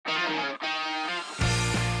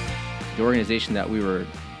the organization that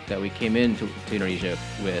we came into Indonesia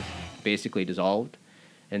with basically dissolved,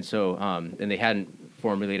 and so and they hadn't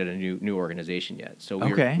formulated a new organization yet. So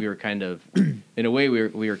we were kind of, in a way,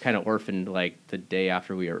 we were kind of orphaned like the day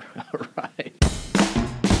after we arrived.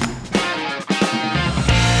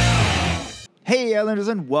 Hey, Islanders,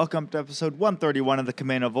 and welcome to episode 131 of the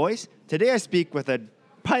Camino Voice. Today I speak with a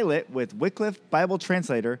pilot with Wycliffe Bible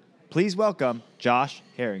Translator. Please welcome Josh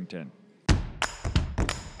Harrington.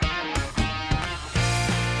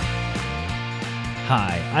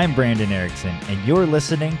 Hi, I'm Brandon Erickson, and you're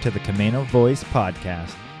listening to the Camino Voice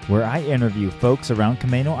podcast, where I interview folks around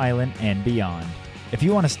Camino Island and beyond. If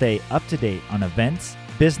you want to stay up to date on events,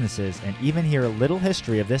 businesses, and even hear a little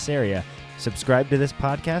history of this area, subscribe to this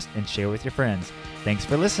podcast and share with your friends. Thanks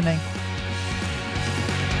for listening.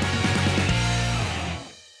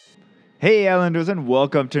 Hey, Islanders, and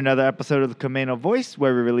welcome to another episode of the Camino Voice,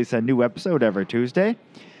 where we release a new episode every Tuesday.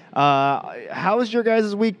 How's your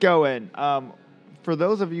guys' week going? For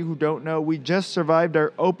those of you who don't know, we just survived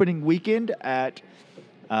our opening weekend at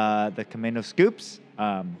the Camino Scoops.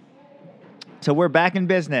 So we're back in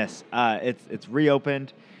business. It's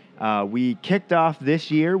reopened. We kicked off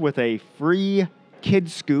this year with a free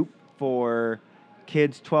kids scoop for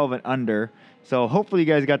kids 12 and under. So hopefully you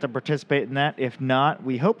guys got to participate in that. If not,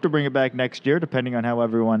 we hope to bring it back next year, depending on how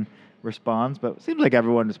everyone responds. But it seems like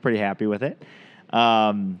everyone is pretty happy with it.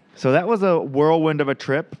 So that was a whirlwind of a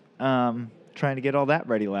trip. Trying to get all that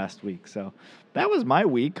ready last week. So that was my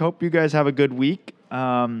week. Hope you guys have a good week.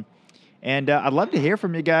 And I'd love to hear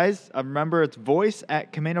from you guys. Remember, it's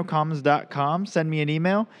voice@caminocommons.com. Send me an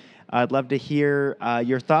email. I'd love to hear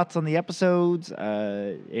your thoughts on the episodes,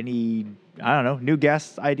 any, new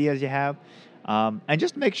guest ideas you have. And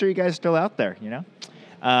just make sure you guys are still out there,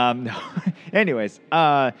 Anyways,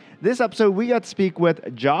 this episode, we got to speak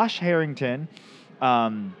with Josh Harrington.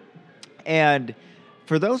 And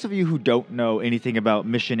for those of you who don't know anything about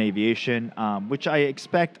mission aviation, which I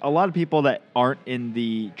expect a lot of people that aren't in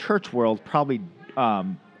the church world probably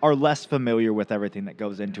are less familiar with everything that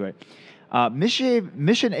goes into it.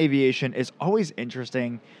 Mission aviation is always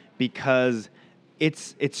interesting because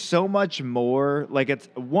it's so much more, like it's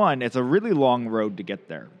a really long road to get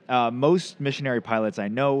there. Most missionary pilots I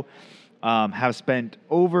know have spent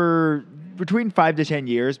over between 5 to 10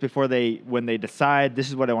 years when they decide this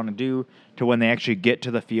is what I want to do to when they actually get to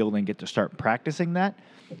the field and get to start practicing that.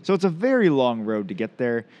 So it's a very long road to get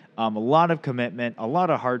there. A lot of commitment, a lot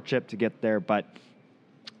of hardship to get there. But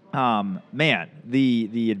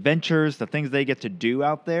the adventures, the things they get to do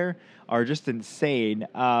out there are just insane.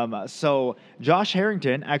 So Josh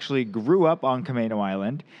Harrington actually grew up on Camino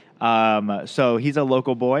Island. So he's a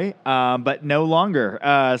local boy, but no longer.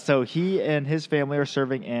 So he and his family are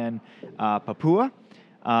serving in Papua,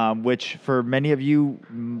 which for many of you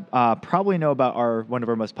probably know about one of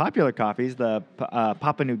our most popular coffees, the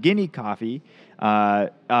Papua New Guinea coffee.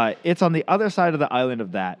 It's on the other side of the island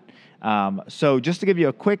of that. So just to give you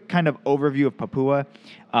a quick kind of overview of Papua,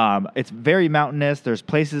 it's very mountainous. There's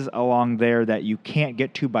places along there that you can't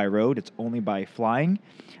get to by road. It's only by flying.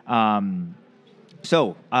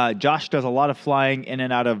 So Josh does a lot of flying in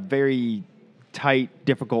and out of very tight,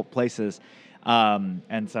 difficult places.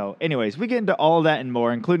 And so anyways, we get into all of that and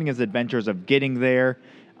more, including his adventures of getting there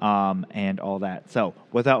and all that. So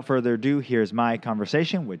without further ado, here's my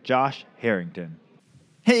conversation with Josh Harrington.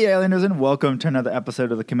 Hey, Islanders, and welcome to another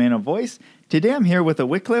episode of the Camino Voice. Today I'm here with a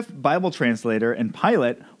Wycliffe Bible Translator and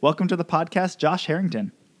pilot. Welcome to the podcast, Josh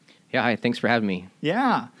Harrington. Yeah, hi. Thanks for having me.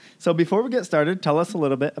 Yeah. So before we get started, tell us a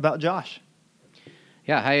little bit about Josh.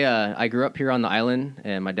 Yeah, I grew up here on the island,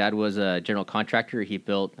 and my dad was a general contractor. He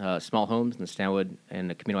built small homes in the Stanwood and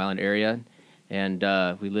the Camino Island area, and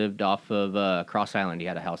we lived off of Cross Island. He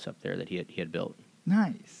had a house up there that he had built.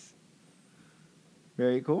 Nice.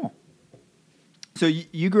 Very cool. So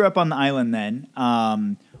you grew up on the island then.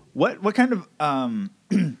 What kind of,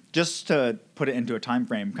 just to put it into a time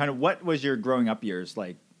frame, kind of what was your growing up years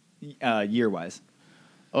like year-wise?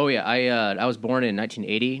 Oh, yeah. I was born in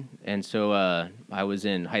 1980, and so I was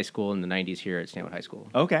in high school in the 90s here at Stanwood High School.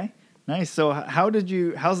 Okay, nice. So how's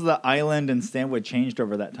the island and Stanwood changed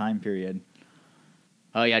over that time period?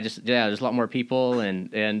 Oh, yeah, there's a lot more people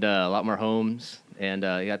and a lot more homes, and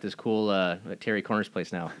you got this cool Terry Corners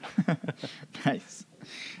place now. Nice.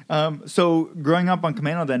 So growing up on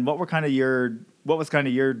Camino then, what was kind of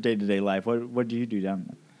your day-to-day life? What did you do down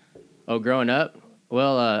there? Oh, growing up?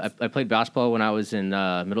 Well, I played basketball when I was in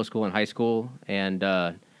middle school and high school, and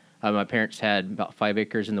my parents had about 5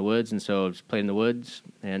 acres in the woods, and so I just played in the woods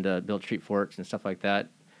and built street forts and stuff like that.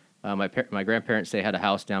 My grandparents, they had a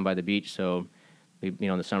house down by the beach, so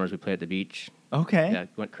in the summers we played at the beach. Okay. Yeah,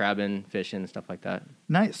 went crabbing, fishing, stuff like that.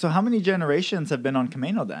 Nice. So how many generations have been on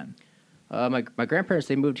Camano then? My grandparents,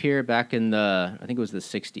 they moved here back in I think it was the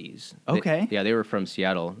 60s. Okay. They were from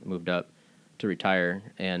Seattle, moved up to retire.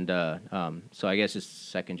 And so I guess it's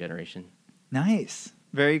second generation. Nice.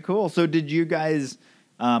 Very cool. So did you guys,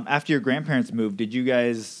 after your grandparents moved,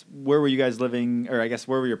 where were you guys living, or I guess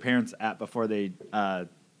where were your parents at before they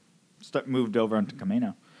moved over onto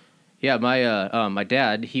Camano? Yeah, my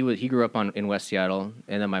dad, he grew up in West Seattle,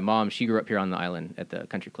 and then my mom, she grew up here on the island at the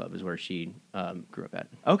country club is where she grew up at.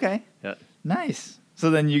 Okay. Yeah. Nice. So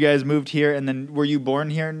then you guys moved here, and then were you born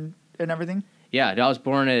here and everything? Yeah, I was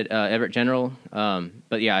born at Everett General,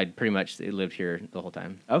 but yeah, I pretty much lived here the whole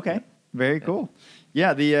time. Okay. Very cool.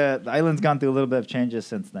 Yeah, the island's gone through a little bit of changes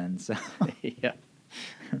since then. So yeah.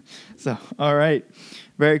 So all right.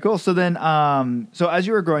 Very cool. So then, so as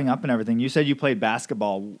you were growing up and everything, you said you played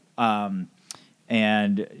basketball,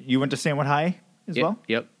 and you went to Sandwood High as well?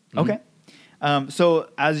 Yep. Mm-hmm. Okay. So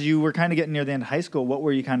as you were kind of getting near the end of high school, what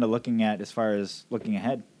were you kind of looking at as far as looking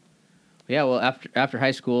ahead? Yeah, well, after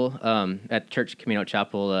high school, at Church Camino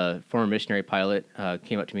Chapel, a former missionary pilot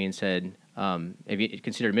came up to me and said, "Have you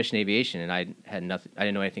considered mission aviation?" And I didn't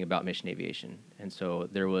know anything about mission aviation, and so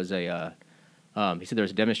there was he said there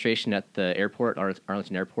was a demonstration at the airport,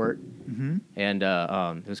 Arlington Airport, Mm-hmm. and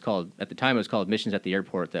it was called Missions at the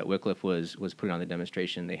Airport that Wycliffe was putting on the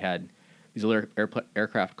demonstration. They had these little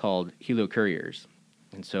aircraft called Helo Couriers,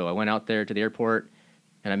 and so I went out there to the airport,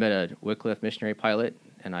 and I met a Wycliffe missionary pilot,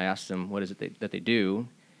 and I asked him what is it that they do,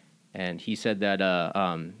 and he said that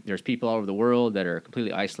there's people all over the world that are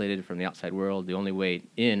completely isolated from the outside world. The only way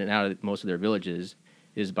in and out of most of their villages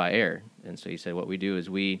is by air, and so he said what we do is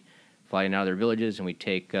we fly in and out of their villages, and we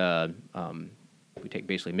take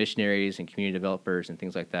basically missionaries and community developers and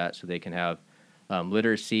things like that, so they can have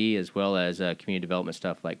literacy as well as community development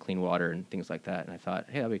stuff like clean water and things like that. And I thought,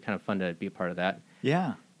 hey, that'd be kind of fun to be a part of that.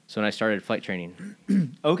 Yeah. So then I started flight training.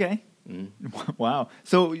 Okay. Mm-hmm. Wow.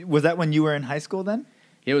 So was that when you were in high school then?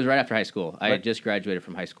 It was right after high school. I had just graduated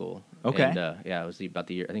from high school. Okay. And it was about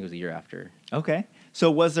the year. I think it was the year after. Okay.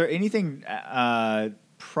 So was there anything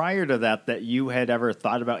prior to that you had ever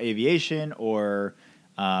thought about aviation, or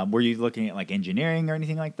were you looking at like engineering or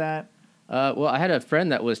anything like that? Well, I had a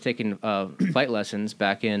friend that was taking flight lessons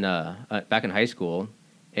back in high school,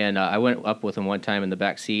 and I went up with him one time in the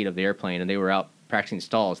back seat of the airplane, and they were out practicing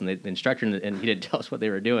stalls, and the instructor and he didn't tell us what they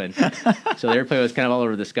were doing. So the airplane was kind of all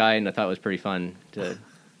over the sky, and I thought it was pretty fun to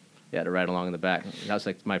ride along in the back. That was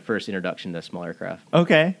like my first introduction to small aircraft.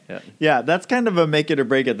 Okay. Yeah, that's kind of a make it or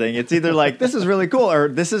break it thing. It's either like, this is really cool, or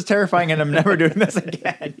this is terrifying and I'm never doing this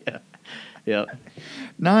again. Yeah.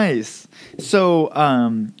 Nice. So,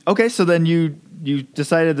 okay, so then you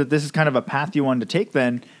decided that this is kind of a path you wanted to take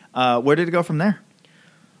then. Where did it go from there?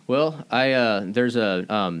 Well, there's a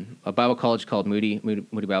Bible college called Moody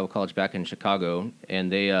Bible College back in Chicago, and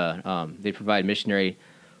they provide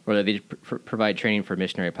provide training for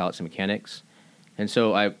missionary pilots and mechanics. And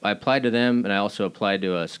so I applied to them, and I also applied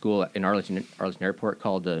to a school in Arlington Airport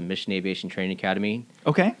called the Mission Aviation Training Academy.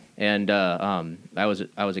 Okay. And I was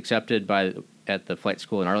accepted at the flight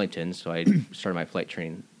school in Arlington, so I started my flight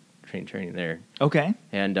training there. Okay.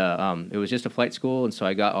 And it was just a flight school, and so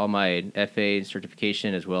I got all my FA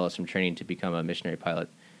certification as well as some training to become a missionary pilot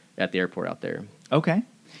at the airport out there. Okay.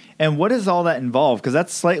 And what does all that involve? Because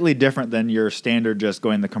that's slightly different than your standard just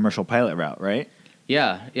going the commercial pilot route, right?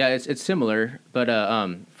 Yeah, it's similar, but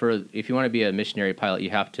if you want to be a missionary pilot,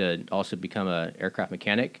 you have to also become an aircraft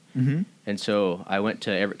mechanic. Mm-hmm. And so I went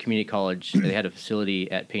to Everett Community College. They had a facility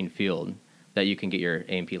at Payne Field that you can get your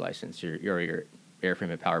A&P license, your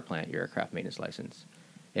airframe and power plant, your aircraft maintenance license,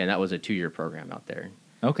 and that was a 2-year program out there.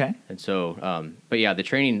 Okay. And so, but yeah, the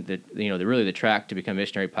training, the track to become a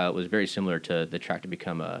missionary pilot was very similar to the track to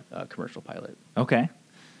become a commercial pilot. Okay.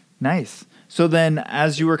 Nice. So then,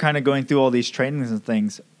 as you were kind of going through all these trainings and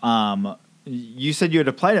things, you said you had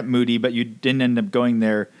applied at Moody, but you didn't end up going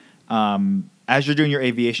there. As you're doing your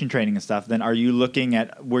aviation training and stuff, then were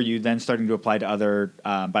you then starting to apply to other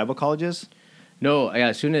Bible colleges? No, yeah.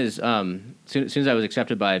 As soon as I was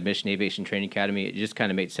accepted by Mission Aviation Training Academy, it just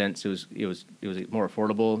kind of made sense. It was more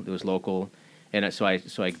affordable. It was local, and so I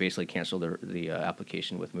basically canceled the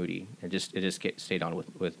application with Moody and it just stayed on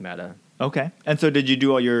with MATA. Okay. And so, did you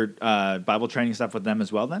do all your Bible training stuff with them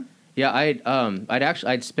as well then? Yeah,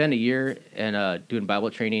 I'd spent a year doing Bible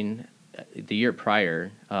training the year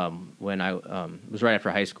prior when I was right after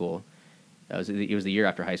high school. It was the year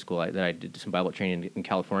after high school that I did some Bible training in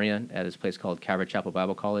California at this place called Calvary Chapel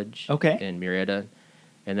Bible College in Murrieta.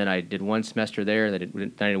 And then I did one semester there.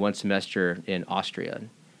 Then I did one semester in Austria.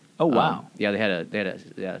 Oh wow! Yeah,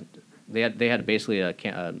 they had basically a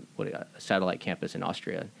satellite campus in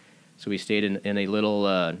Austria. So we stayed in a little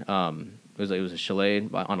it was a chalet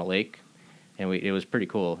on a lake, and it was pretty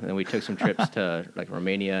cool. And we took some trips to like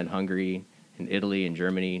Romania and Hungary and Italy and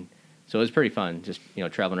Germany. So it was pretty fun, just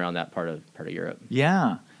traveling around that part of Europe.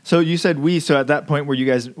 Yeah. So you said So at that point, were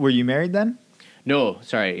you married then? No,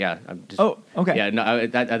 sorry. Yeah. I'm just, oh, okay. Yeah. No.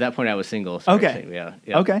 At that point, I was single. So okay.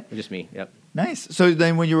 Yeah. Okay. Just me. Yep. Nice. So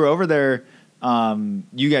then, when you were over there,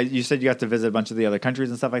 you said you got to visit a bunch of the other countries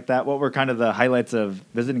and stuff like that. What were kind of the highlights of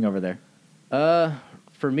visiting over there?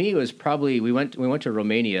 For me, it was probably we went to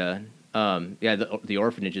Romania. The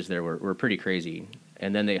orphanages there were pretty crazy,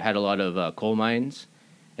 and then they had a lot of coal mines,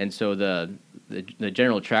 and so the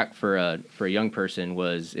general track for a young person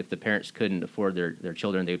was if the parents couldn't afford their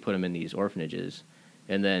children, they would put them in these orphanages,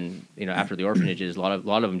 and then after the orphanages, a lot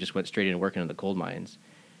of them just went straight in working in the coal mines,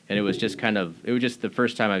 and it was just the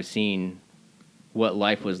first time I've seen what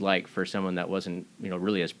life was like for someone that wasn't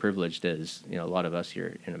really as privileged as a lot of us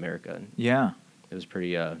here in America. Yeah, it was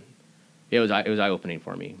pretty. It was eye-opening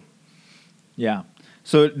for me. Yeah.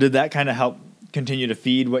 So did that kind of help continue to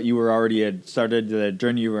feed what you had started, the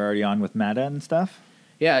journey you were already on with Mata and stuff?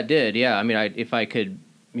 Yeah, it did. Yeah, I mean, if I could,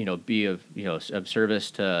 be of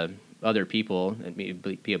service to other people and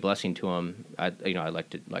be a blessing to them, I'd like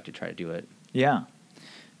to try to do it. Yeah.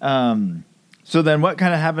 So then, what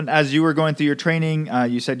kind of happened as you were going through your training?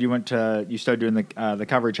 You said you started doing the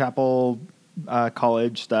Calvary Chapel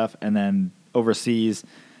college stuff, and then overseas.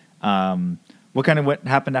 What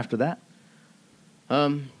happened after that?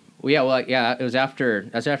 It was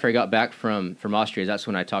after I got back from Austria. That's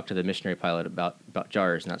when I talked to the missionary pilot about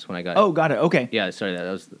JARS, and that's when I got. Oh, got it. Okay. Yeah, sorry, that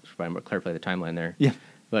was trying to clarify the timeline there. Yeah.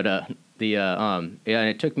 But and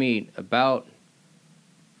it took me about.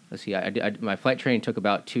 Let's see, my flight training took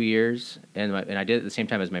about 2 years, and I did it at the same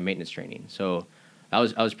time as my maintenance training. So I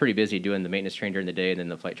was pretty busy doing the maintenance training during the day, and then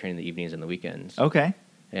the flight training in the evenings and the weekends. Okay.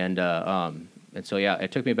 And so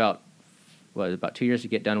it took me about 2 years to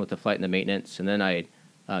get done with the flight and the maintenance, and then I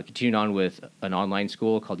continued on with an online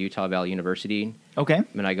school called Utah Valley University. Okay.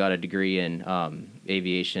 And I got a degree in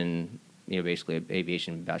aviation, basically an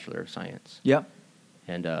aviation Bachelor of Science. Yep.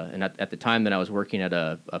 And at the time that I was working at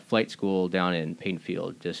a flight school down in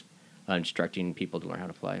Painfield, just instructing people to learn how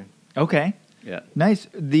to fly. Okay. Yeah. Nice.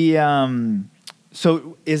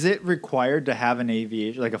 So is it required to have an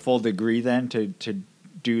aviation, like a full degree then to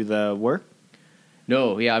do the work?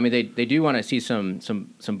 No, yeah, I mean they do want to see some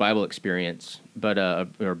Bible experience, but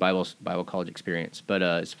or Bible college experience. But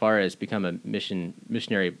as far as become a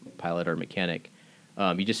missionary pilot or mechanic,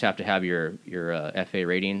 you just have to have your FA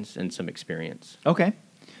ratings and some experience. Okay,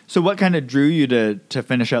 so what kind of drew you to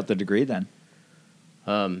finish out the degree then?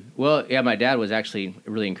 Well, yeah, my dad was actually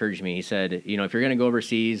really encouraging me. He said, if you're going to go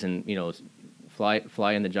overseas and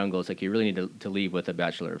fly in the jungle, it's like you really need to leave with a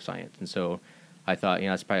Bachelor of Science. And so I thought,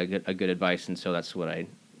 that's probably a good advice, and so that's what I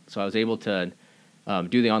was able to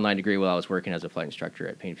do the online degree while I was working as a flight instructor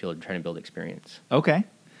at Painfield, trying to build experience. Okay,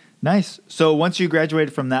 nice. So once you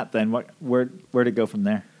graduated from that, then where did it go from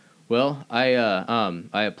there? Well, I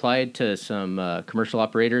applied to some commercial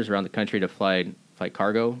operators around the country to fly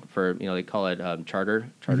cargo for they call it charter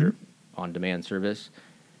on demand service,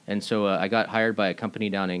 and so I got hired by a company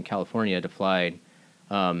down in California to fly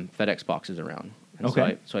FedEx boxes around. And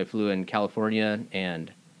okay. So I flew in California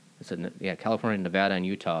California, Nevada, and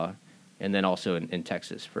Utah, and then also in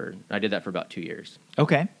Texas. I did that for about 2 years.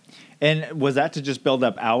 Okay. And was that to just build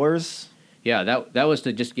up hours? Yeah, that was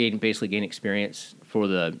to just gain experience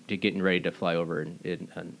to getting ready to fly over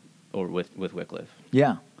over with Wycliffe.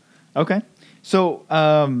 Yeah. Okay. So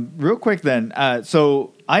real quick then,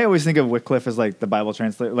 so I always think of Wycliffe as like the Bible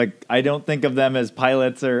translator. Like I don't think of them as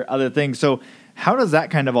pilots or other things. So how does that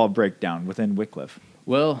kind of all break down within Wycliffe?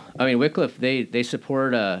 Well, I mean, Wycliffe, they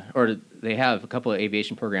support or they have a couple of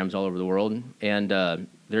aviation programs all over the world, and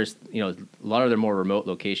there's a lot of their more remote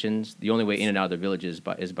locations. The only way in and out of the village is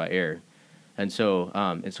by air, and so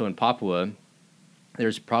in Papua,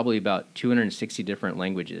 there's probably about 260 different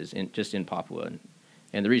languages just in Papua,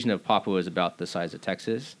 and the region of Papua is about the size of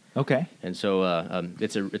Texas. Okay, and so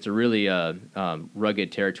it's a really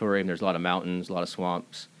rugged territory, and there's a lot of mountains, a lot of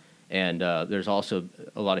swamps. And there's also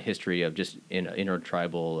a lot of history of just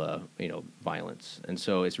intertribal, violence, and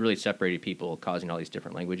so it's really separated people, causing all these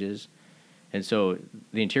different languages. And so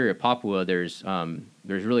the interior of Papua, there's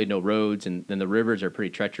really no roads, and then the rivers are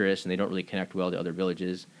pretty treacherous, and they don't really connect well to other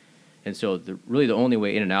villages. And so really the only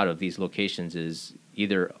way in and out of these locations is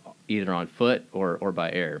either on foot or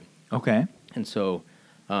by air. Okay. And so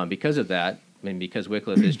because of that, and because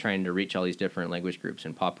Wycliffe is trying to reach all these different language groups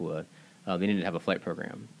in Papua. they didn't have a flight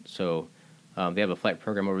program. So they have a flight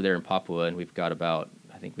program over there in Papua, and we've got about,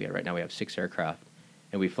 I think right now we have 6 aircraft,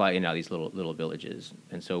 and we fly in and out of these little villages.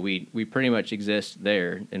 And so we pretty much exist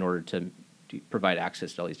there in order to provide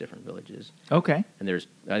access to all these different villages. Okay. And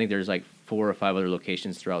I think there's like 4 or 5 other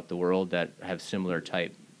locations throughout the world that have similar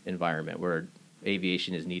type environment where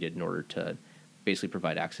aviation is needed in order to basically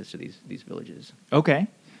provide access to these villages. Okay.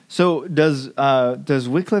 So does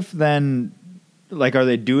Wycliffe then, like, are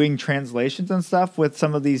they doing translations and stuff with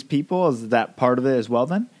some of these people? Is that part of it as well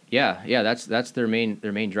then? Yeah, that's their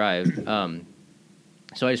main drive.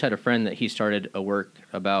 So I just had a friend that he started a work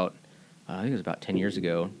about, I think it was about 10 years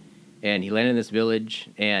ago, and he landed in this village,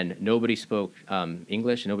 and nobody spoke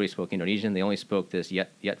English, and nobody spoke Indonesian. They only spoke this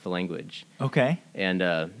Yetva language. Okay. And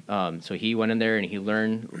so he went in there and he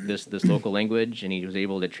learned this local language, and he was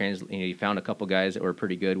able to translate. He found a couple guys that were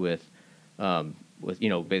pretty good with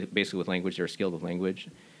basically with language. They were skilled with language,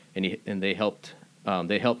 and they helped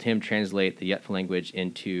him translate the Yetva language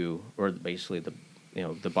into, or basically the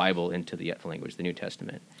Bible into the Yetva language, the New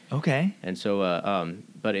Testament. Okay. And so,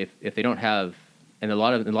 but if they don't have, in a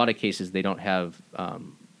lot of cases they don't have,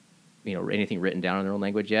 anything written down in their own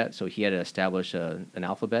language yet. So he had to establish an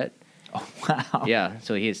alphabet. Oh wow. Yeah.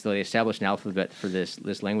 So they established an alphabet for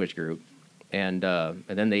this language group, and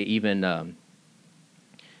then they even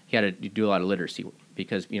he had to do a lot of literacy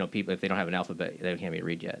because people, if they don't have an alphabet, they can't be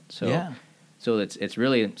read yet. So yeah. So it's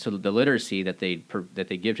really the literacy that they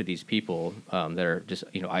give to these people that are just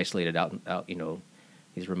isolated out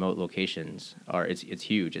these remote locations it's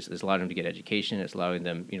huge. It's allowing them to get education. It's allowing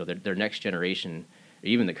them their next generation, or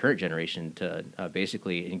even the current generation, to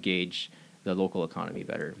basically engage the local economy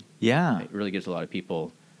better. Yeah, it really gives a lot of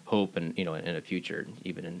people hope and in a future,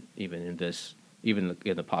 even in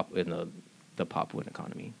the Papuan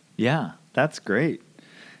economy. Yeah, that's great.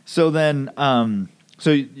 So then. So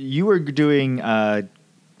you were doing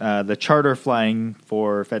the charter flying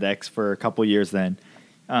for FedEx for a couple years then.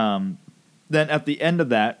 Then at the end of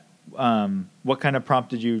that, what kind of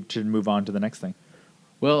prompted you to move on to the next thing?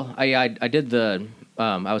 Well, I did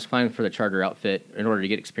I was flying for the charter outfit in order to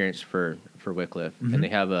get experience for Wycliffe. Mm-hmm. And they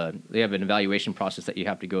have an evaluation process that you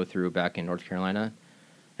have to go through back in North Carolina.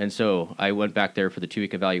 And so I went back there for the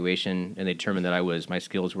 2-week evaluation, and they determined that my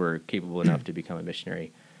skills were capable enough to become a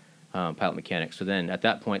missionary pilot mechanic. So then at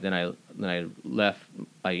that point, I left.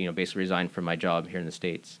 I basically resigned from my job here in the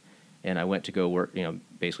States, and I went to go work.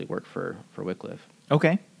 Basically work for Wycliffe.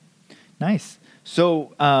 Okay, nice.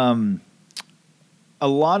 So there's a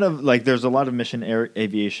lot of mission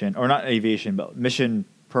aviation, or not aviation, but mission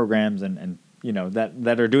programs and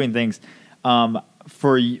that are doing things.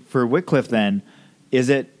 For Wycliffe, then, is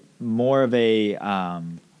it more of a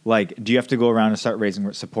do you have to go around and start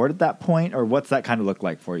raising support at that point, or what's that kind of look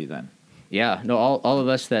like for you then? Yeah, no, all of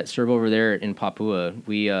us that serve over there in Papua,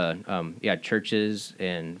 we churches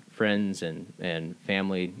and friends and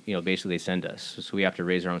family, basically they send us, so we have to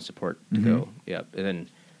raise our own support to mm-hmm. go. Yeah, and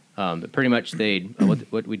then but pretty much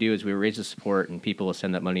what we do is we raise the support, and people will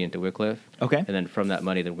send that money into Wycliffe. Okay, and then from that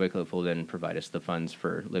money, then Wycliffe will then provide us the funds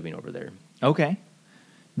for living over there. Okay,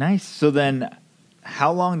 nice. So then,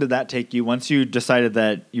 how long did that take you once you decided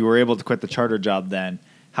that you were able to quit the charter job then?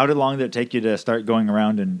 How long did it take you to start going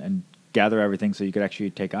around and gather everything so you could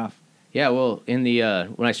actually take off? Yeah, well, in the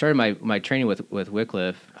when I started my training with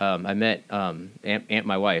Wycliffe, I met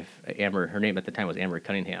my wife, Amber. Her name at the time was Amber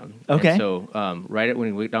Cunningham. Okay. And so right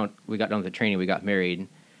when we got done with the training, we got married.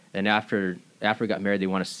 And after we got married, they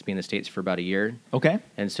wanted us to be in the States for about a year. Okay.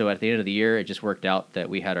 And so at the end of the year, it just worked out that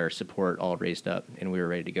we had our support all raised up, and we were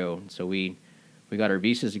ready to go. So we got our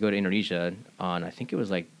visas to go to Indonesia on, I think it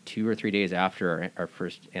was like 2 or 3 days after our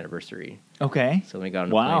first anniversary. Okay. So we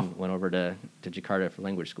got on a plane, went over to Jakarta for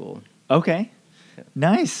language school. Okay. Yeah.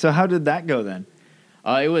 Nice. So how did that go then?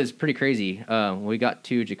 It was pretty crazy. We got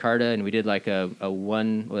to Jakarta, and we did like a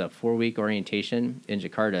 4-week orientation in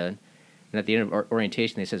Jakarta. And at the end of our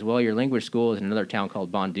orientation, they says, well, your language school is in another town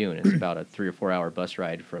called Bandung. It's about a 3 or 4 hour bus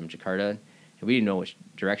ride from Jakarta. And we didn't know which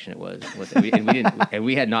direction it was. And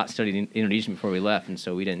we had not studied Indonesian before we left, and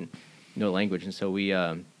so we didn't know the language. And so we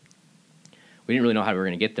didn't really know how we were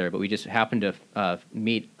going to get there, but we just happened to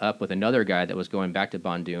meet up with another guy that was going back to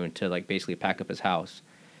Bandung to basically pack up his house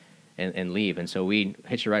and leave. And so we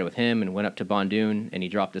hitched a ride with him and went up to Bandung, and he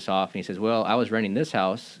dropped us off. And he says, well, I was renting this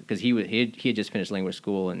house because he had just finished language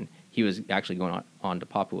school, and he was actually going on to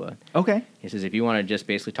Papua. Okay. He says, if you want to just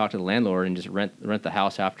basically talk to the landlord and just rent the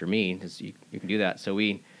house after me, because you can do that. So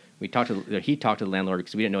he talked to the landlord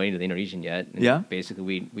because we didn't know any of the Indonesian yet. And yeah.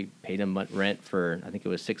 Basically, we paid him rent for, I think it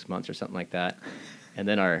was 6 months or something like that. And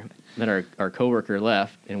then our coworker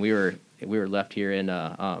left, and we were we were left here in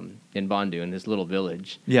Bandung, this little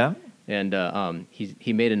village. Yeah. And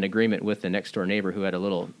he made an agreement with the next door neighbor who had a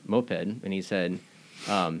little moped, and he said,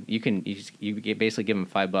 you basically give him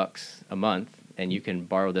 $5 a month, and you can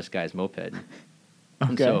borrow this guy's moped. Okay.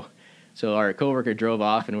 And so our coworker drove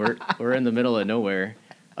off, and we're in the middle of nowhere.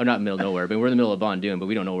 Oh, not middle of nowhere, but we're in the middle of Bandung, but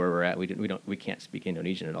we don't know where we're at. We can't speak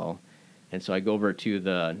Indonesian at all. And so I go over to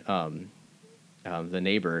the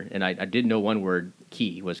neighbor, and I did know one word,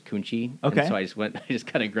 key, was kunci. Okay. And so I just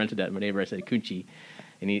kind of grunted at my neighbor. I said kunci.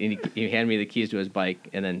 And he handed me the keys to his bike,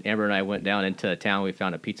 and then Amber and I went down into town. We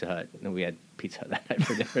found a Pizza Hut, and we had Pizza Hut that night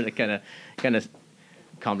for dinner. That kind of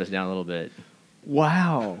calmed us down a little bit.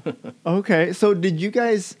 Wow. Okay. So did you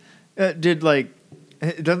guys it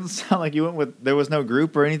doesn't sound like you went with, there was no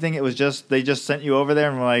group or anything. It was just, they just sent you over there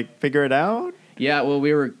and were like, figure it out? Yeah, well,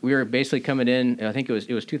 we were basically coming in. I think it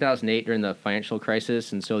was 2008 during the financial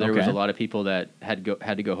crisis, and so there was a lot of people that had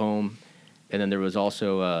to go home, and then there was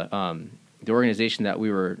also the organization that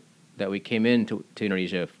we came into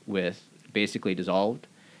Indonesia with basically dissolved,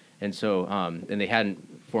 and so and they hadn't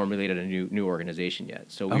formulated a new organization yet.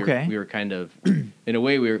 So we were kind of in a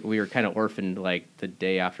way we were kind of orphaned like the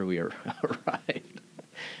day after we arrived.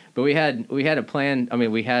 But we had a plan. I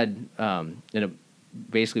mean, we had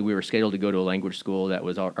basically we were scheduled to go to a language school that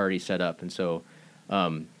was already set up, and so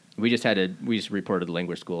we just reported to the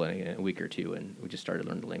language school in a week or two, and we just started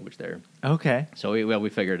learning the language there. Okay. So we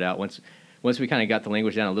figured it out once we kind of got the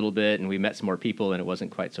language down a little bit, and we met some more people, and it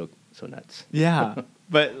wasn't quite so nuts. Yeah,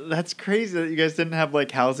 but that's crazy that you guys didn't have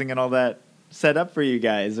like housing and all that set up for you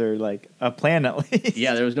guys, or like a plan at least.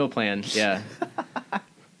 Yeah, there was no plan. Yeah.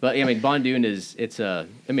 But I mean, Bandung it's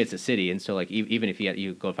a city, and so like even if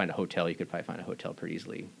you go find a hotel, you could probably find a hotel pretty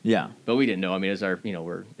easily. Yeah. But we didn't know. I mean, it was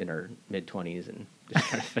we're in our mid-20s and just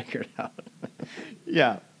trying to figure it out.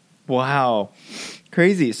 Yeah. Wow.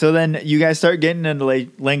 Crazy. So then you guys start getting into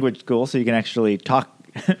language school, so you can actually talk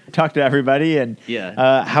to everybody. And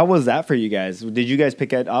yeah. How was that for you guys? Did you guys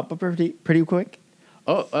pick it up pretty quick?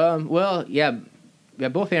 Oh, well, yeah.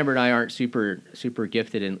 Both Amber and I aren't super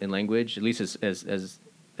gifted in language, at least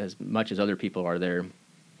as much as other people are there.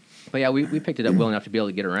 But yeah, we picked it up well enough to be able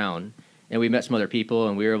to get around, and we met some other people,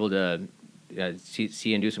 and we were able to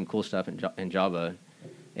see and do some cool stuff in Java.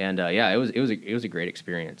 And yeah, it was a great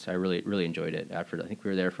experience. I really enjoyed it. I think we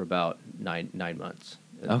were there for about nine months.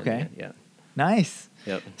 Okay. Yeah. Nice.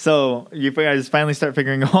 Yep. So you guys finally start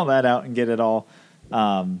figuring all that out and get it all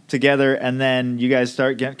together, and then you guys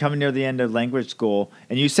start coming near the end of language school.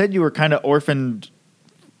 And you said you were kind of orphaned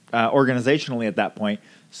organizationally at that point.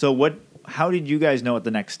 So how did you guys know what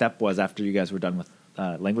the next step was after you guys were done with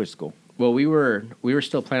language school? Well, we were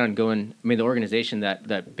still planning on going. I mean, the organization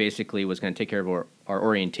that basically was going to take care of our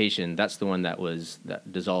orientation, that's the one that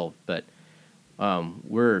dissolved. But when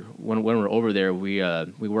we're over there, we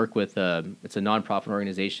work with it's a nonprofit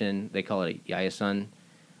organization. They call it Yayasan,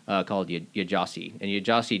 called Yajasi, and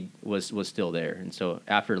Yajasi was still there. And so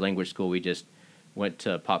after language school, we just went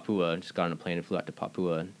to Papua, just got on a plane and flew out to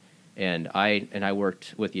Papua, and I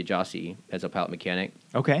worked with Yajasi as a pilot mechanic.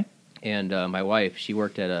 Okay. And my wife, she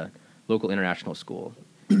worked at a local international school,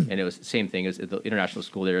 and it was the same thing. As the international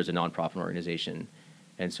school there is a nonprofit organization,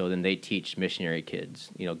 and so then they teach missionary kids,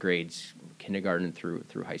 grades kindergarten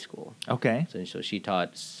through high school. Okay. So she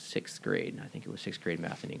taught sixth grade. I think it was sixth grade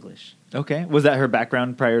math and English. Okay. Was that her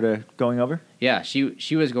background prior to going over? Yeah,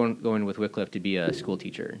 she was going with Wycliffe to be a school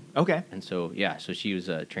teacher. Okay. And so so she was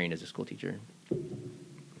trained as a school teacher.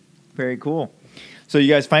 Very cool. So you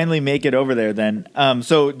guys finally make it over there then.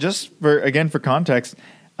 So just for context,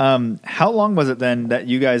 how long was it then that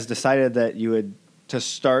you guys decided that you would to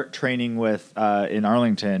start training with in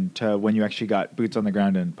Arlington to when you actually got boots on the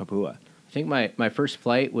ground in Papua? I think my first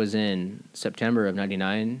flight was in September of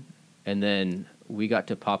 '99, and then we got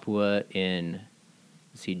to Papua in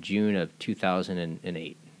June of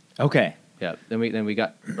 2008. Okay. Yeah. Then we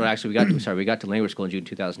got to language school in June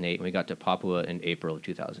 2008, and we got to Papua in April of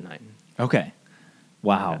 2009. Okay.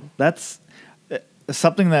 Wow. Yeah. That's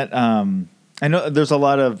something that I know there's a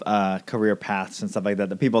lot of career paths and stuff like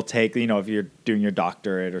that people take, if you're doing your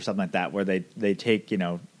doctorate or something like that, where they take,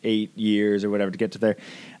 8 years or whatever to get to there.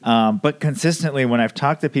 But consistently, when I've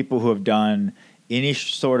talked to people who have done any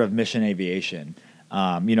sort of mission aviation,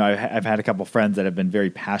 I've had a couple friends that have been very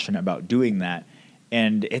passionate about doing that.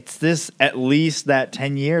 And it's at least that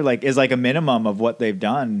 10-year, is like a minimum of what they've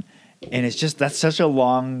done. And it's just, that's such a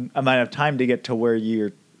long amount of time to get to where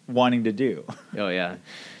you're wanting to do. Oh, yeah.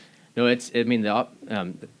 No,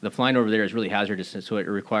 the flying over there is really hazardous, so it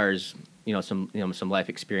requires some life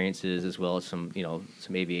experiences as well as some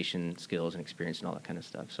aviation skills and experience and all that kind of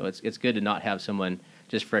stuff. So it's good to not have someone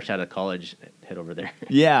just fresh out of college head over there.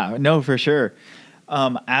 Yeah, no, for sure.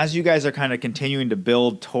 As you guys are kind of continuing to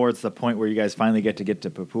build towards the point where you guys finally get to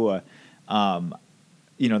Papua,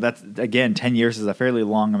 that's, again, 10 years is a fairly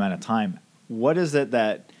long amount of time. What is it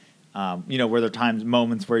that, were there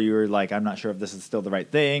moments where you were like, I'm not sure if this is still the right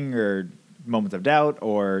thing, or moments of doubt,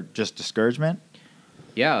 or just discouragement?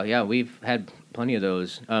 Yeah, we've had plenty of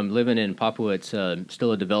those. Living in Papua, it's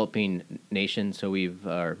still a developing nation, so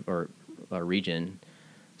or region.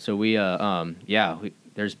 So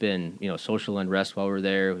there's been social unrest while we're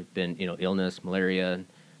there. We've been illness, malaria,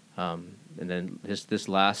 and then this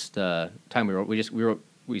last time we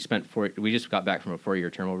just got back from a 4-year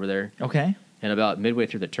term over there. Okay. And about midway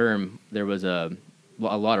through the term, there was a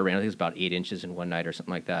lot of rain. I think it was about 8 inches in one night or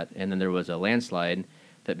something like that. And then there was a landslide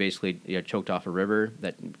that basically choked off a river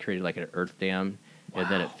that created like an earth dam. Wow.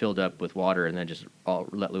 And then it filled up with water and then just all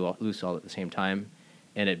let loose all at the same time.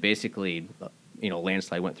 And it basically,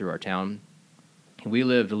 landslide went through our town. And we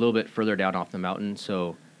lived a little bit further down off the mountain,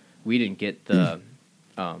 so we didn't get the,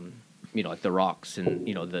 like the rocks and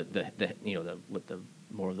with the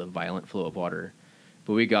more of the violent flow of water.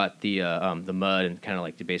 But we got the mud and kind of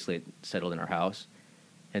like basically settled in our house.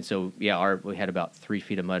 And so, we had about 3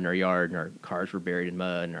 feet of mud in our yard, and our cars were buried in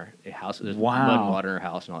mud, and our house, there's mud and water in our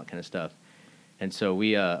house and all that kind of stuff. And so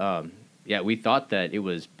we thought that it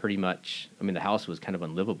was pretty much, the house was kind of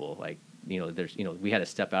unlivable. Like, we had to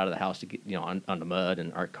step out of the house to get, on the mud,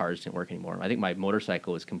 and our cars didn't work anymore. I think my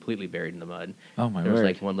motorcycle was completely buried in the mud. Oh, my word. There was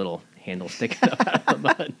like one little handle sticking up out of the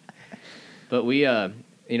mud. But we, I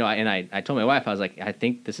told my wife, I was like, I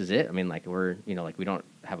think this is it. We're, we don't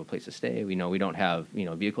have a place to stay. We don't have,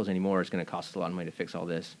 vehicles anymore. It's going to cost us a lot of money to fix all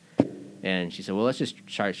this. And she said, well, let's just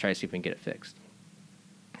try to see if we can get it fixed.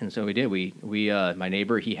 And so we did. We my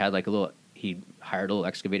neighbor, he hired a little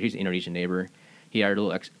excavator. He's an Indonesian neighbor. He hired a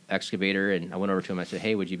little excavator, and I went over to him. I said,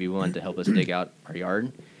 hey, would you be willing to help us dig out our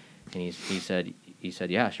yard? And he said,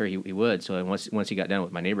 yeah, sure, he would. So once he got done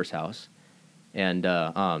with my neighbor's house, and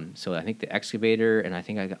so I think the excavator, and I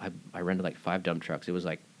think I rented like 5 dump trucks. It was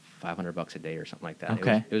like $500 a day or something like that.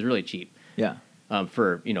 Okay. It was really cheap. Yeah.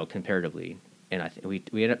 For comparatively, and I think we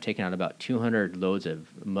ended up taking out about 200 loads of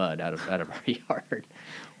mud out of our yard.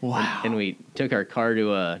 Wow. And we took our car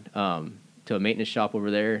to a maintenance shop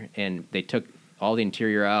over there, and they took all the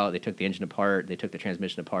interior out. They took the engine apart. They took the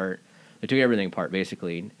transmission apart. They took everything apart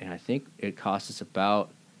basically, and I think it cost us about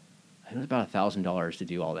 $1,000 to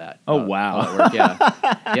do all that. Oh wow! All that work. Yeah,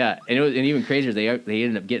 yeah, and it was, and even crazier. They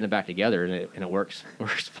ended up getting it back together, and it works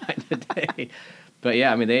fine today. But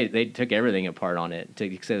yeah, they took everything apart on it.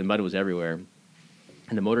 Because the mud was everywhere.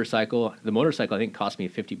 And the motorcycle I think cost me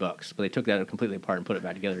 $50, but they took that completely apart and put it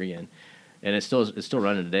back together again, and it's still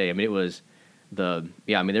running today. It was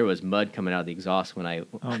there was mud coming out of the exhaust when I.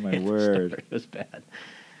 Oh my word! It was bad.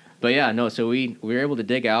 But yeah, no. So we were able to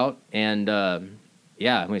dig out, and I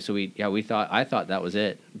thought that was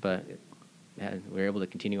it, but we were able to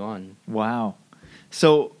continue on. Wow.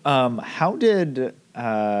 So how did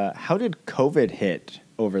COVID hit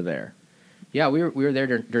over there? Yeah, we were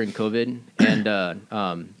there during COVID,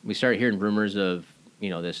 and we started hearing rumors of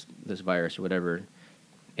this virus or whatever,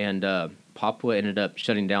 and Papua ended up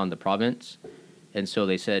shutting down the province, and so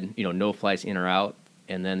they said no flights in or out,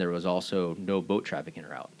 and then there was also no boat traffic in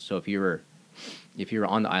or out. So if you were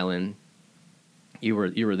on the island, you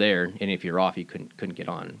were there, and if you're off, you couldn't get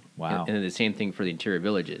on. Wow. And then the same thing for the interior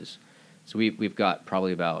villages. So we've got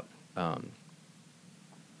probably about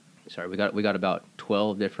we got about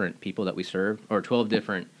 12 different people that we serve, or 12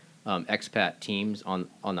 different expat teams on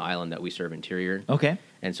the island that we serve interior. Okay.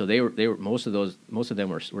 And so they were most of them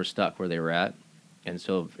were stuck where they were at. And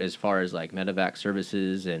so as far as like medevac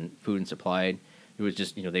services and food and supply, it was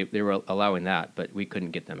just they were allowing that, but we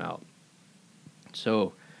couldn't get them out.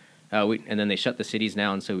 So and then they shut the cities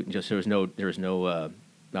down, so just there was no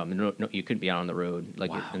you couldn't be out on the road,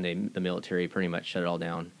 like. Wow. And the military pretty much shut it all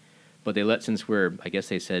down. But since we're, I guess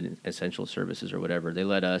they said essential services or whatever, they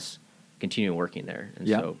let us continue working there. And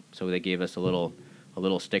so they gave us a little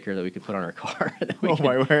sticker that we could put on our car that we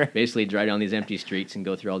could basically drive down these empty streets and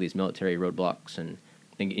go through all these military roadblocks and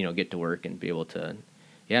get to work and be able to,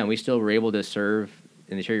 and we still were able to serve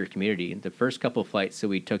in the interior community. The first couple of flights that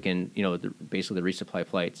we took in, basically the resupply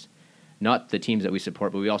flights, not the teams that we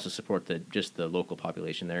support, but we also support just the local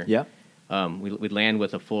population there. Yeah. We'd land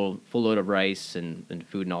with a full load of rice and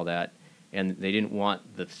food and all that, and they didn't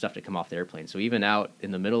want the stuff to come off the airplane. So even out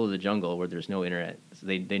in the middle of the jungle where there's no internet,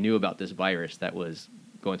 they knew about this virus that was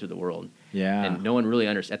going through the world. Yeah. And no one really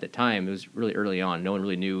understood at the time. It was really early on. No one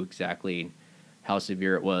really knew exactly how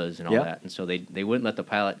severe it was and all that. And so they wouldn't let the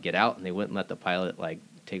pilot get out, and they wouldn't let the pilot like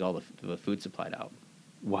take all the food supplied out.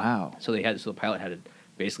 Wow. So the pilot had to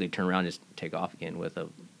basically turn around and just take off again with a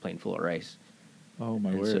plane full of rice. Oh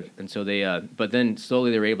my word. So they but then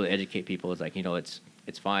slowly they were able to educate people. It's like,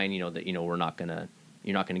 it's fine, that you're not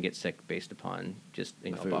gonna get sick based upon just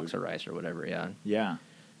a box of rice or whatever. Yeah. Yeah.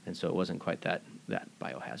 And so it wasn't quite that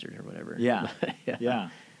biohazard or whatever. Yeah. Yeah.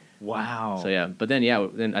 Wow. So yeah, but then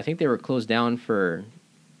then I think they were closed down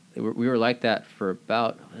we were like that for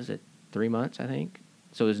about 3 months, I think.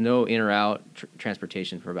 So there's no in or out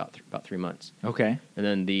transportation for about 3 months. Okay. And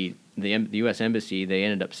then the U.S. Embassy, they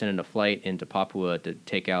ended up sending a flight into Papua to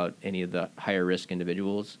take out any of the higher risk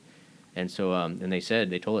individuals. And so and they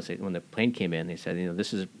told us when the plane came in, they said,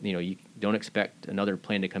 this is, you don't expect another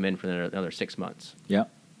plane to come in for another 6 months. Yeah.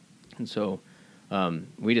 And so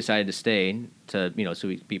we decided to stay so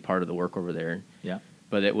we'd be part of the work over there. Yeah.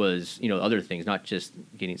 But it was, other things, not just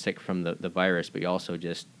getting sick from the virus, but you also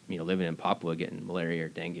just, living in Papua, getting malaria or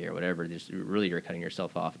dengue or whatever. Just really, you're cutting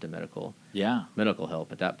yourself off to medical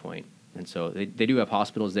help at that point. And so they do have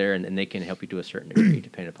hospitals there, and they can help you to a certain degree,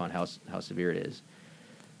 depending upon how severe it is.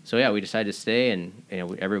 So yeah, we decided to stay, and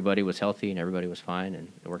everybody was healthy and everybody was fine,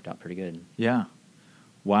 and it worked out pretty good. Yeah.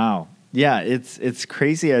 Wow. Yeah, it's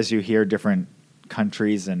crazy as you hear different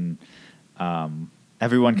countries and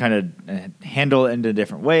everyone kind of handle it in a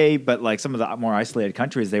different way, but like some of the more isolated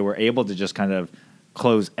countries, they were able to just kind of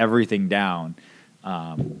close everything down.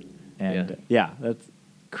 That's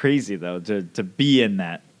crazy though, to be in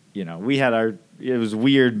that, we had it was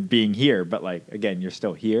weird being here, but like, again, you're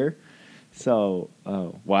still here. So,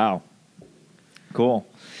 wow. Cool.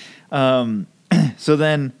 So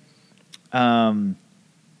then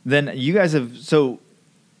you guys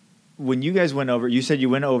when you guys went over, you said you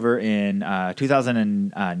went over in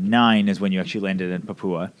 2009 is when you actually landed in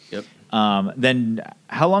Papua. Yep. Then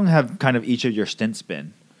how long have kind of each of your stints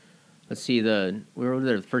been? Let's see. We were over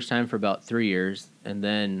there the first time for about 3 years, and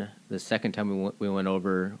then the second time we went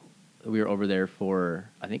over, we were over there for,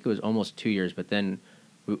 I think it was almost 2 years. But then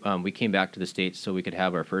we came back to the States so we could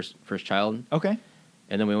have our first child. Okay.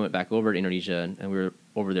 And then we went back over to Indonesia, and we were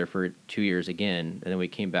over there for 2 years again, and then we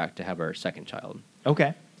came back to have our second child.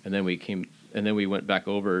 Okay. And then we went back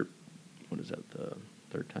over. What is that? The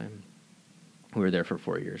third time. We were there for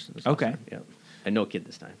 4 years. Okay. Yeah. And no kid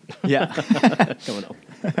this time. Yeah. Coming up.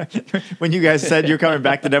 When you guys said you're coming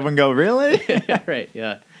back, did everyone go, really? Right.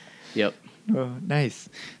 Yeah. Yep. Oh, nice.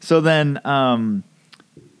 So then,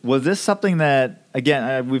 was this something that,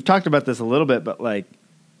 again, we've talked about this a little bit, but like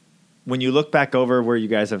when you look back over where you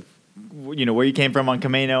guys have, where you came from on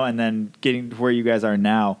Camino and then getting to where you guys are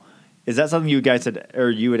now, is that something you guys had, or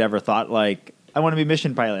you had ever thought like, I want to be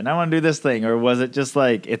mission pilot and I want to do this thing? Or was it just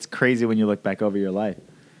like, it's crazy when you look back over your life?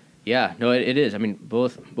 Yeah, no, it is. I mean,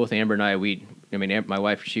 both Amber and I, my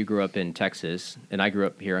wife, she grew up in Texas and I grew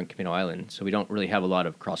up here on Camino Island. So we don't really have a lot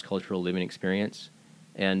of cross-cultural living experience.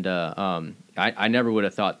 And I never would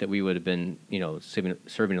have thought that we would have been,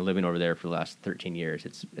 serving and living over there for the last 13 years.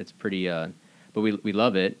 It's pretty, but we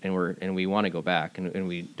love it and we want to go back and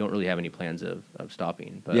we don't really have any plans of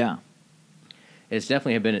stopping. But yeah. It's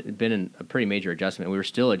definitely been a pretty major adjustment. We were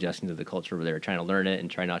still adjusting to the culture over there, trying to learn it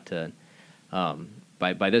and try not to.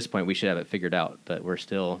 By this point, we should have it figured out, but we're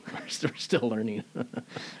still learning.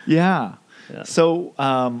 Yeah. So,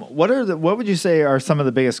 what would you say are some of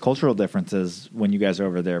the biggest cultural differences when you guys are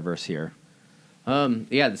over there versus here?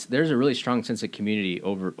 There's a really strong sense of community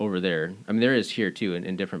over there. I mean, there is here too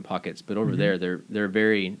in different pockets, but over there, they're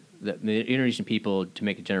very the Indonesian people, to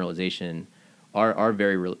make a generalization, are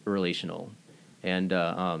very relational. And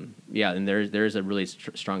and there's a really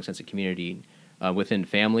strong sense of community within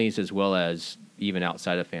families as well as even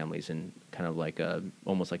outside of families, and kind of like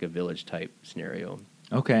almost like a village type scenario.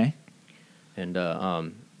 Okay. And I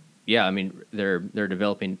mean they're a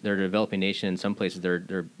developing nation. In some places they're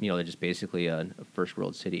just basically a first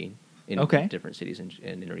world city in different cities in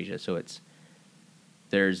Indonesia. So it's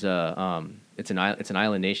an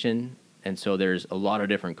island nation. And so there's a lot of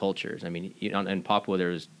different cultures. I mean, in Papua,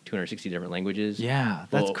 there's 260 different languages. Yeah,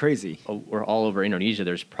 that's crazy. Or all over Indonesia,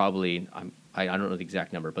 there's probably, I don't know the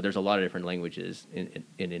exact number, but there's a lot of different languages in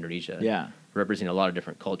Indonesia. Yeah. Representing a lot of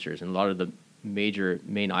different cultures. And a lot of the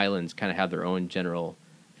main islands kind of have their own general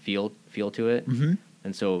feel to it. Mm-hmm.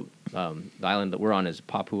 And so the island that we're on is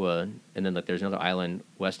Papua, and then there's another island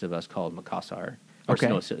west of us called Makassar.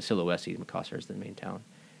 Sulawesi. Makassar is the main town.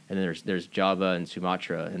 And then there's Java and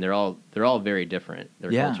Sumatra, and they're all very different,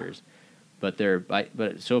 their cultures, but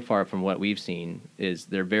so far from what we've seen is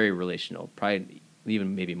they're very relational. Probably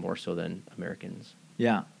even maybe more so than Americans.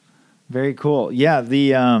 Yeah, very cool. Yeah,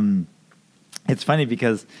 it's funny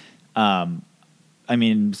because, I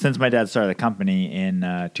mean, since my dad started the company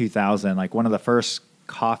in 2000, like one of the first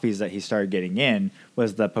coffees that he started getting in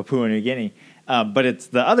was the Papua New Guinea, but it's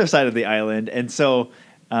the other side of the island, and so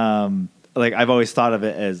like I've always thought of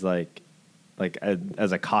it as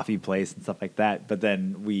as a coffee place and stuff like that. But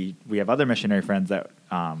then we have other missionary friends that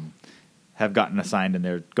have gotten assigned and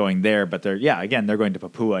they're going there, but they're going to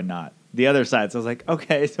Papua, not the other side. So I was like,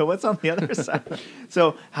 okay, so what's on the other side?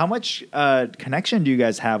 So how much connection do you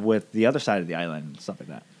guys have with the other side of the island and stuff like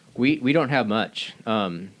that? We don't have much.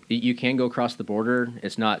 You can go across the border.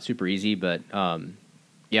 It's not super easy, but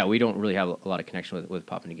we don't really have a lot of connection with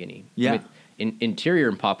Papua New Guinea. Yeah. Interior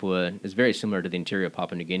in Papua is very similar to the interior of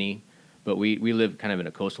Papua New Guinea, but we live kind of in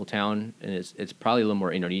a coastal town, and it's probably a little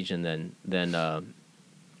more Indonesian than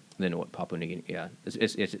what Papua New Guinea. Yeah,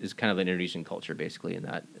 it's kind of an Indonesian culture basically in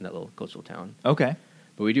that little coastal town. Okay.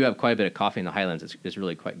 But we do have quite a bit of coffee in the highlands. It's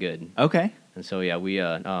really quite good. Okay. And so we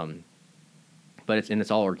but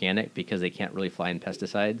it's all organic because they can't really fly in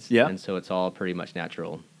pesticides. Yeah. And so it's all pretty much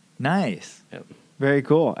natural. Nice. Yep. Very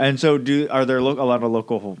cool. And so are there a lot of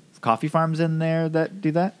local coffee farms in there that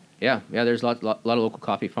do that? Yeah. There's a lot of local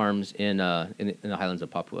coffee farms in the highlands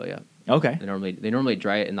of Papua. Yeah. Okay. They normally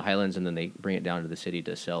dry it in the highlands and then they bring it down to the city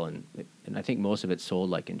to sell, and I think most of it's sold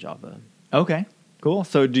like in Java. Okay. Cool.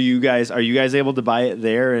 So are you guys able to buy it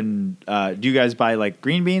there? And do you guys buy like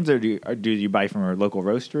green beans, or do you buy from a local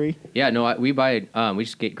roastery? Yeah. No, we buy. We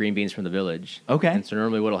just get green beans from the village. Okay. And so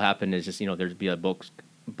normally what'll happen is just there'd be a bulk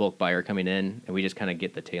buyer coming in, and we just kind of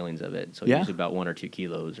get the tailings of it. So usually about 1 or 2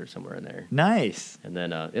 kilos or somewhere in there. Nice. And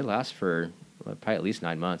then it lasts for probably at least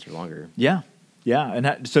 9 months or longer. Yeah. Yeah. And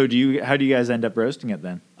how do you guys end up roasting it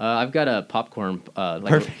then? I've got a popcorn,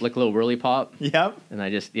 like a little whirly pop. Yep. And I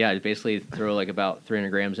just basically throw like about 300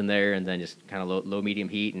 grams in there, and then just kind of low medium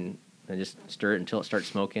heat, and then just stir it until it starts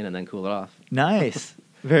smoking, and then cool it off. Nice.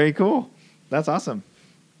 Very cool. That's awesome.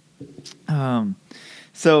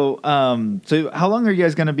 So how long are you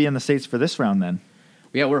guys going to be in the States for this round then?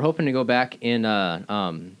 Yeah, we're hoping to go back in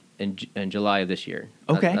July of this year.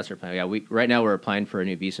 Okay. That's our plan. Yeah, right now we're applying for a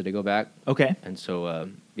new visa to go back. Okay. And so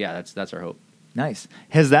that's our hope. Nice.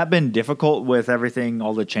 Has that been difficult with everything,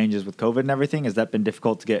 all the changes with COVID and everything? Has that been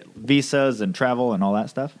difficult to get visas and travel and all that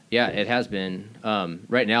stuff? Yeah, it has been.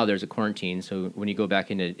 Right now there's a quarantine, so when you go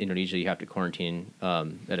back into Indonesia, you have to quarantine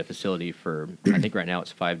at a facility for I think right now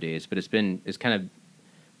it's 5 days, but it's kind of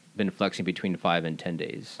been flexing between 5 and 10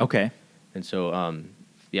 days. Okay. And so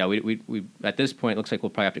we at this point it looks like we'll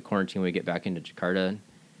probably have to quarantine when we get back into Jakarta,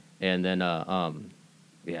 and then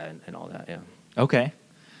and all that. Yeah. Okay.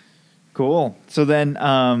 Cool. So then,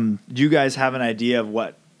 do you guys have an idea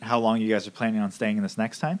of how long you guys are planning on staying in this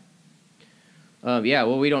next time? Well,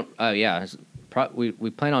 we don't.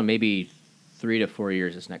 We plan on maybe 3 to 4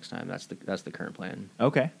 years this next time. That's the current plan.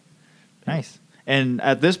 Okay. Nice. And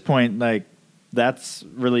at this point, like, that's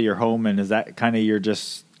really your home, and is that kind of you're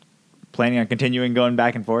just planning on continuing going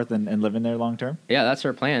back and forth and living there long term? Yeah, that's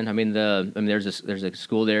our plan. I mean, there's a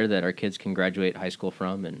school there that our kids can graduate high school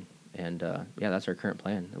from, and that's our current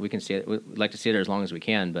plan. We'd like to stay there as long as we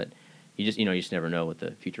can, but you just never know what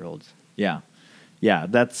the future holds. Yeah. Yeah,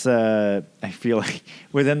 that's I feel like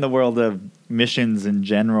within the world of missions in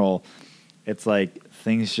general, it's like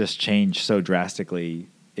things just change so drastically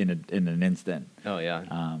in an instant. Oh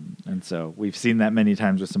yeah. And so we've seen that many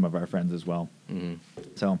times with some of our friends as well. Mm-hmm.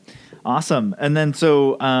 So awesome. And then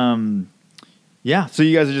so so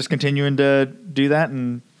you guys are just continuing to do that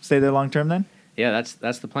and stay there long term then? Yeah,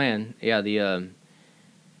 that's the plan. Yeah, I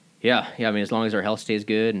mean, as long as our health stays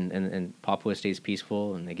good and Papua stays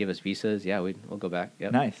peaceful and they give us visas, we'll go back.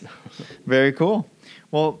 Yep. Nice. Very cool.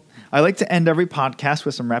 Well, I like to end every podcast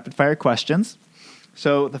with some rapid fire questions.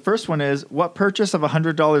 So the first one is, what purchase of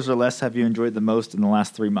 $100 or less have you enjoyed the most in the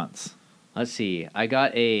last 3 months? Let's see. I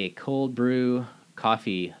got a cold brew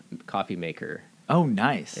coffee maker. Oh,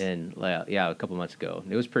 nice. And a couple months ago.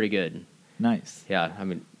 It was pretty good. Nice. Yeah, I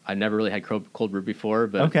mean, I never really had cold brew before,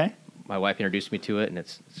 but okay. My wife introduced me to it, and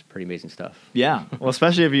it's pretty amazing stuff. Yeah. Well,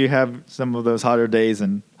 especially if you have some of those hotter days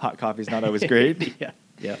and hot coffee's not always great.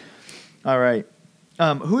 Yeah. All right.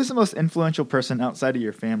 Who is the most influential person outside of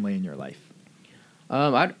your family in your life?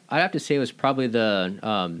 I'd have to say it was probably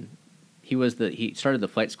he started the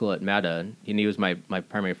flight school at MATA, and he was my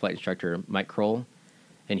primary flight instructor, Mike Kroll,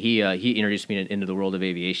 and he introduced me into the world of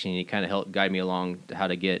aviation, and he kind of helped guide me along to how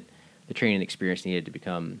to get the training experience needed to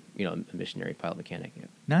become, a missionary pilot mechanic. Yeah.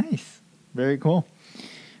 Nice. Very cool.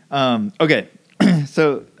 Okay.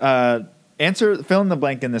 So, fill in the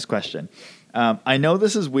blank in this question. I know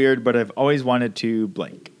this is weird, but I've always wanted to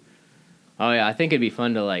blank. Oh yeah, I think it'd be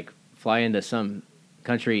fun to like fly into some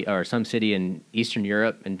country or some city in Eastern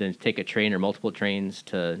Europe and then take a train or multiple trains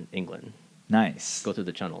to England. Nice. Go through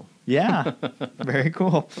the channel. Yeah. Very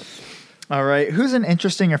cool. All right. Who's an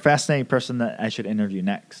interesting or fascinating person that I should interview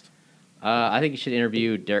next? I think you should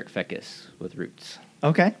interview Derek Fekes with Roots.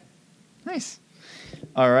 Okay. Nice.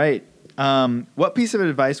 All right. What piece of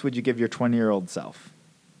advice would you give your 20-year-old self?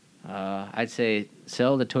 I'd say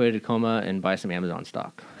sell the Toyota Tacoma and buy some Amazon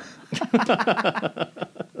stock.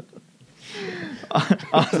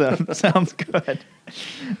 Awesome. Sounds good.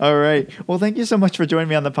 All right. Well, thank you so much for joining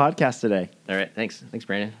me on the podcast today. All right. Thanks. Thanks,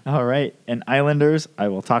 Brandon. All right. And Islanders, I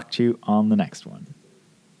will talk to you on the next one.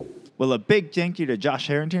 Well, a big thank you to Josh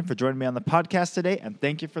Harrington for joining me on the podcast today, and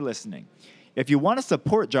thank you for listening. If you want to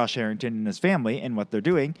support Josh Harrington and his family and what they're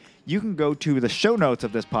doing, you can go to the show notes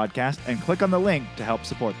of this podcast and click on the link to help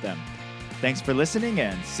support them. Thanks for listening,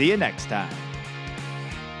 and see you next time.